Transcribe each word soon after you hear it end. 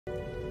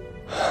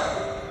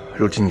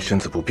如今你身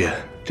子不便，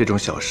这种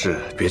小事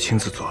别亲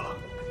自做了。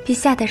陛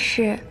下的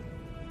事，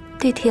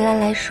对提兰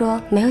来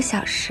说没有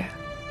小事。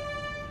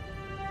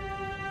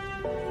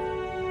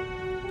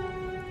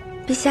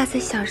陛下在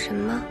想什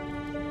么？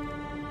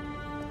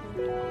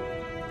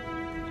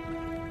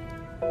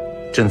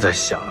正在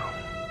想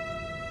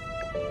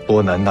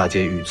波南那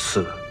件御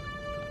赐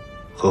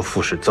和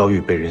副使遭遇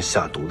被人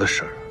下毒的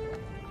事儿。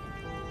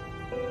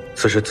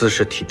此时兹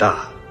事体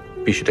大，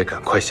必须得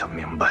赶快想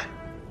明白。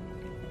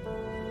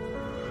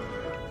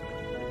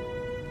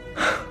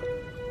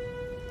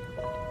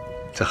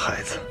这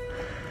孩子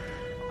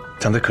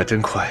长得可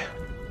真快。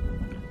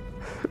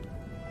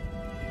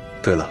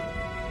对了，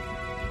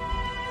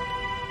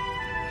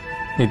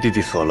你弟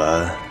弟索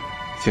兰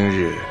今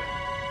日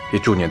以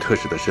驻念特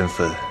使的身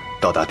份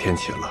到达天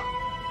启了。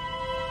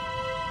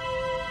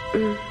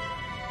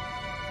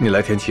你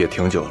来天启也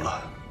挺久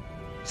了，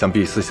想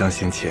必思乡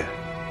心切，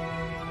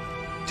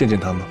见见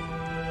他吗？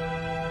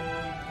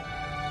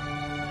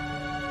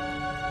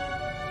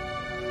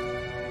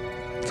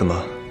怎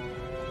么，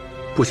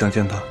不想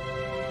见他？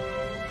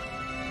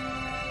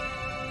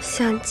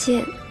想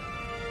见，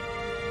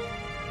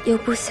又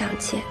不想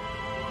见。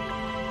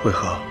为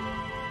何？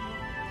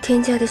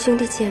天家的兄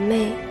弟姐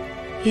妹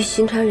与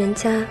寻常人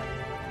家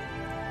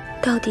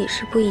到底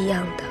是不一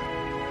样的。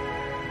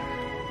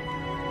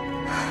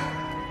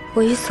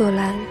我与索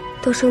兰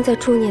都生在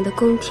驻念的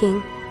宫廷，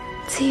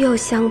自幼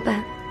相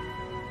伴，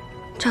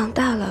长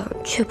大了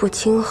却不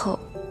亲厚。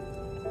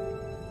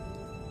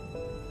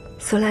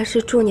索兰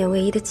是驻念唯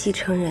一的继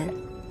承人，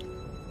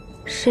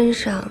身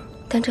上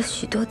担着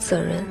许多责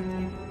任。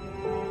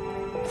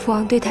父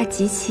王对他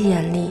极其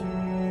严厉，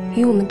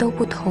与我们都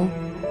不同。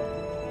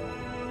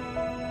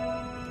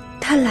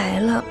他来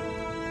了，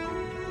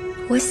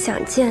我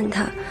想见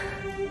他，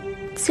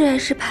自然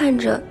是盼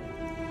着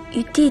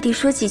与弟弟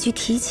说几句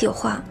提起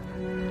话。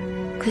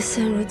可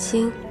现如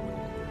今，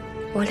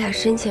我俩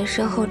身前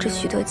身后这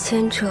许多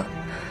牵扯，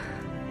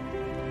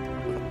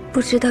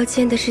不知道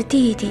见的是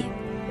弟弟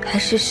还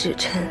是使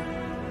臣。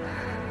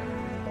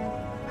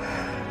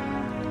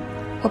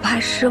我怕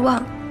失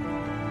望，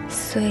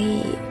所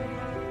以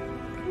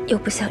又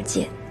不想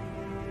见。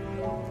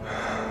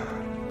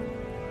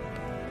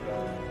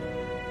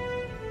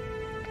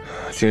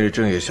今日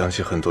正也想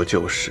起很多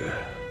旧事。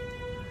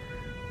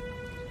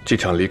机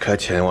场离开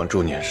前往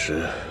驻念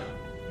时，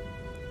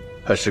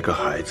还是个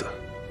孩子。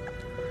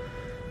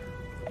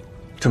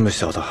这么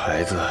小的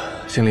孩子，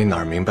心里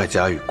哪明白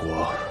家与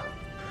国？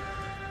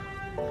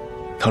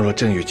倘若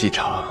朕与机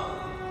场，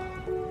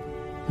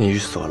你与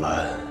索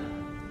兰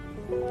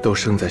都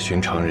生在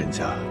寻常人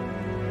家，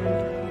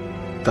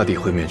大抵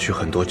会免去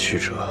很多曲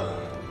折，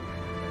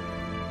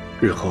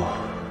日后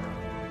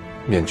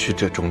免去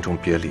这种种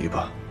别离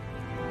吧。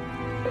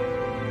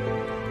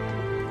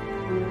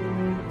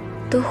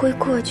都会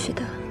过去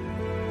的。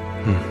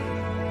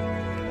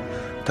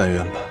但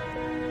愿吧。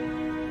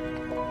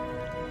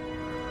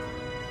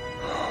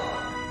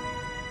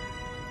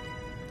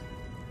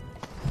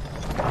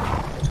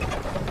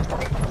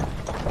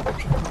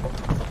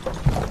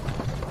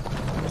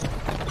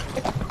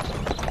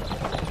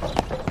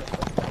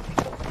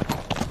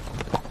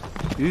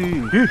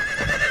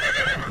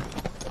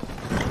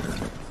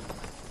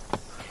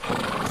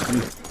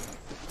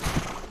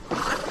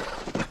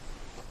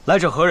来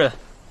者何人？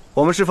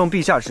我们是奉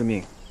陛下之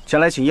命，前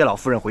来请叶老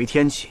夫人回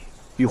天启，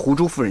与斛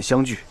珠夫人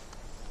相聚。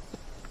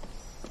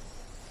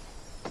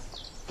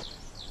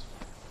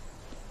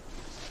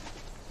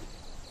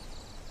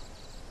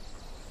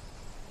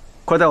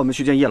快带我们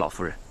去见叶老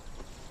夫人。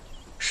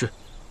是，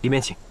里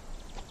面请。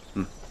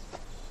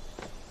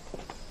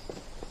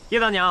叶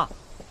大娘，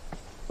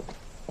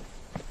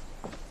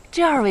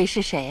这二位是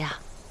谁呀？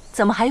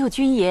怎么还有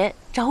军爷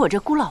找我这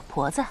孤老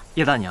婆子？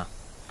叶大娘，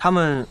他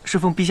们是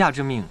奉陛下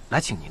之命来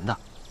请您的。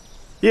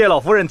叶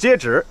老夫人接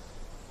旨。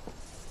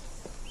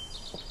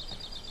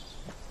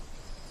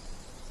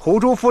斛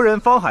珠夫人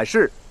方海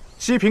市，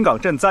西平港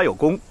赈灾有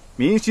功，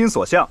民心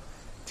所向。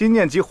今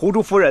念及斛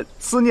珠夫人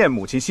思念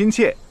母亲心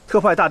切，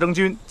特派大征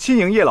军亲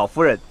迎叶老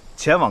夫人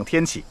前往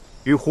天启，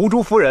与斛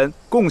珠夫人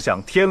共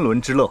享天伦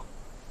之乐。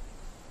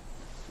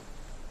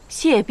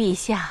谢陛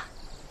下。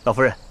老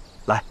夫人，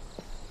来。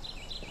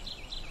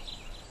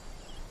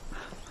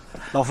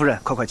老夫人，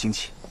快快请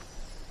起。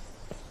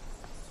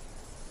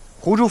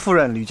斛珠夫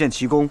人屡建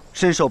奇功，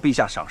深受陛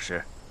下赏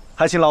识，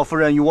还请老夫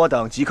人与我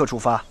等即刻出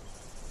发。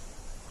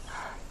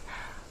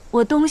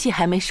我东西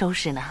还没收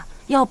拾呢，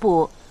要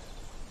不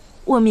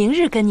我明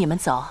日跟你们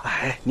走？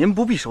哎，您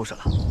不必收拾了，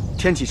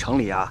天启城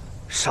里啊，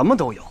什么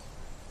都有，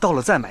到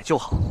了再买就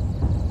好。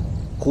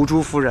斛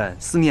珠夫人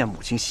思念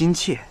母亲心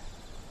切，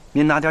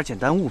您拿点简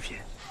单物品，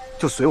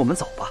就随我们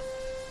走吧。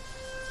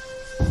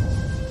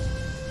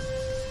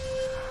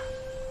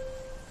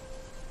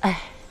哎。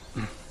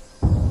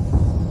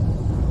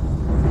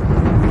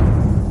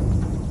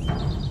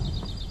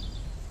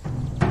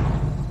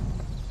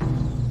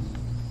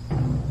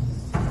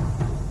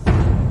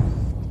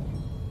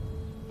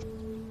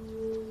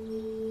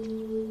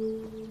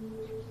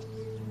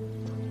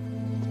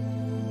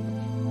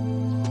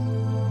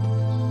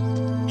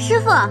师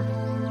傅。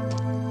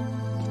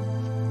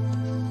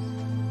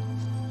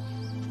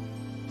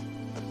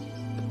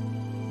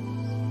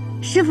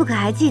师傅可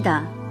还记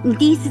得你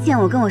第一次见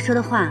我跟我说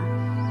的话？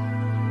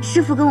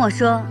师傅跟我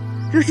说，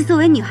若是作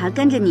为女孩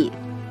跟着你，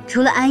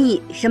除了安逸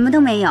什么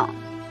都没有；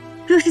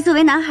若是作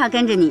为男孩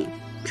跟着你，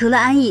除了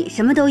安逸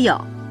什么都有。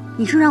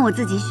你说让我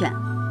自己选。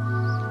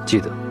记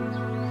得。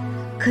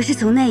可是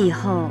从那以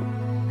后，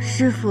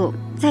师傅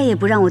再也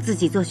不让我自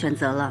己做选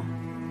择了。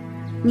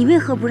你为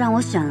何不让我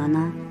选了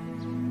呢？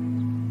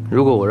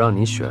如果我让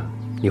你选，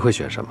你会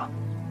选什么？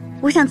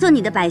我想做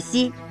你的百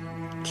溪，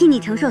替你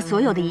承受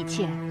所有的一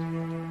切。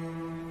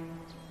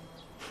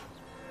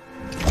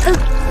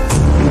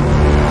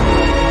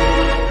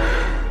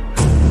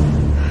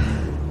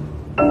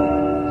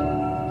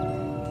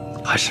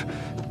还是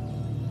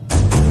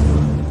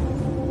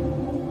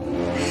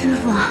师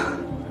傅，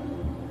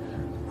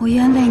我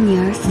愿为你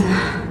而死，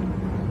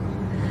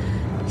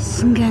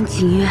心甘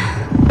情愿。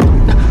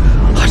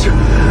还是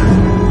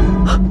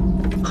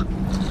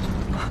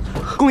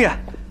公爷，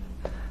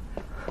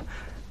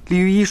李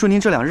御医说您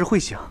这2日会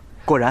醒，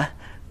果然。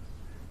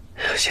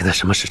现在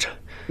什么时辰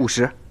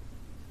？50。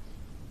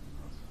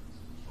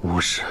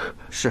50。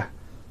是，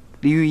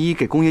李御医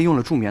给公爷用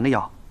了助眠的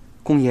药，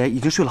公爷已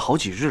经睡了好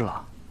几日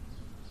了。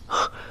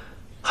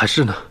还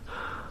是呢？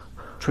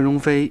纯容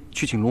妃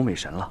去请龙尾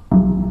神了。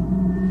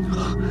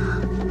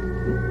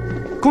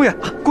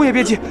公爷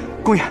别急，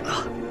公爷，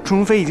纯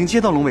容妃已经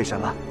接到龙尾神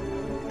了，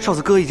少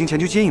子哥已经前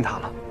去接应他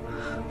了。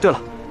对了，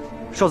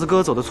少子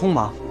哥走得匆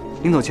忙，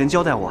临走前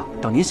交代我，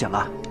等您醒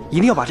了，一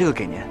定要把这个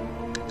给您。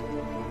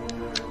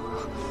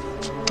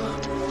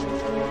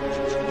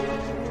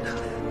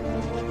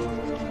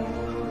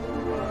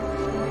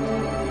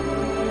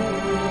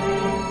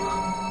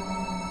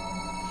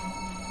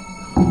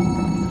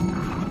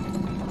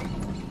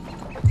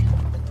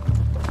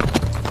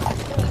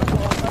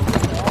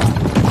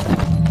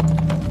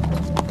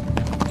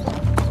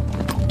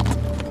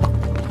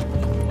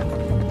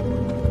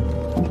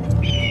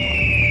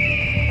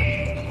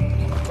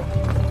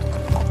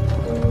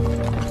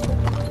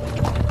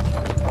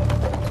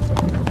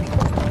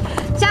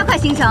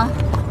行程，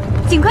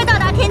尽快到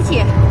达天启。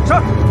是。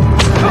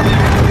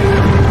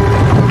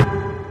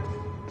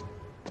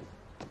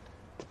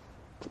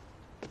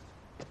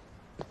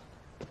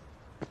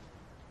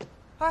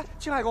哎，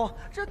青海公，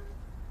这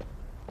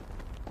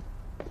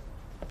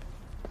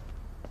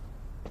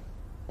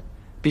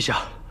陛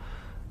下，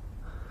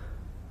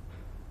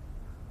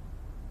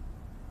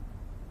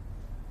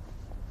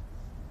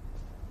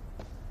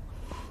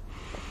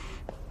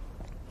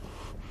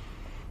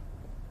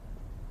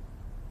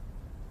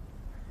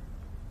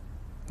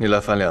你来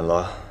翻脸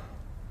了。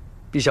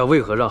陛下为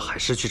何让海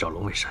市去找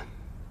龙尾神？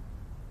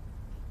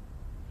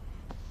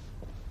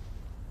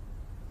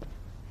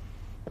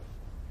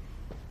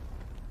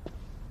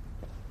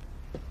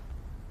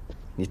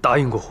你答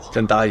应过我。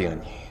朕答应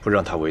你，不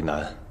让他为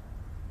难。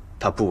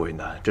他不为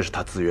难，这是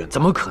他自愿的。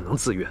怎么可能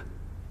自愿？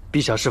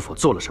陛下是否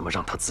做了什么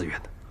让他自愿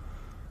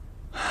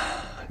的？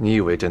你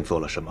以为朕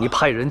做了什么？你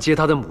派人接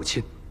他的母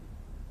亲。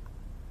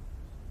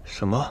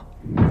什么？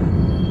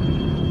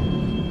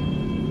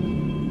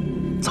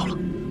糟了，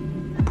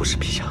不是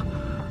陛下。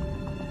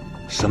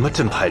什么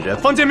朕派人？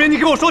方建民，你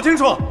给我说清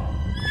楚！